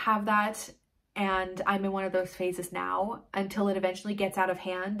I have that, and I'm in one of those phases now until it eventually gets out of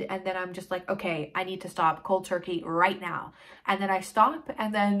hand. And then I'm just like, okay, I need to stop cold turkey right now. And then I stop,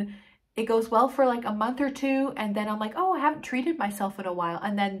 and then it goes well for like a month or two. And then I'm like, oh, I haven't treated myself in a while.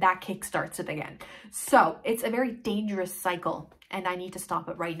 And then that kick starts it again. So it's a very dangerous cycle, and I need to stop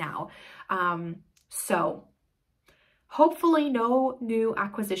it right now. So hopefully no new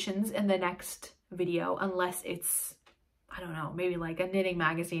acquisitions in the next video, unless it's, I don't know, maybe like a knitting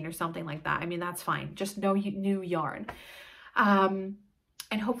magazine or something like that. I mean, that's fine. Just no new yarn. And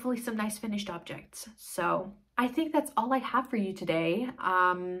hopefully some nice finished objects. So I think that's all I have for you today.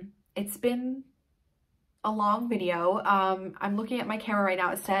 It's been a long video. I'm looking at my camera right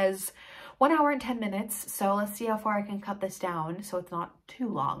now. It says 1 hour and 10 minutes. So let's see how far I can cut this down so it's not too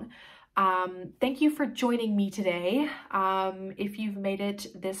long. Thank you for joining me today. If you've made it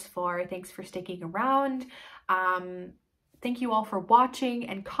this far, thanks for sticking around. Thank you all for watching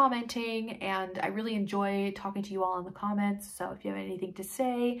and commenting, and I really enjoy talking to you all in the comments. So if you have anything to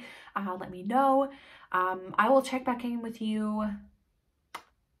say, let me know. I will check back in with you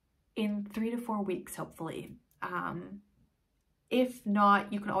in 3 to 4 weeks, hopefully. If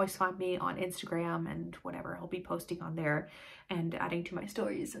not, you can always find me on Instagram and whatever. I'll be posting on there and adding to my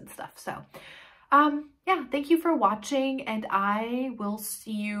stories and stuff. So, yeah, thank you for watching, and I will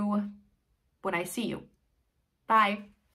see you when I see you. Bye.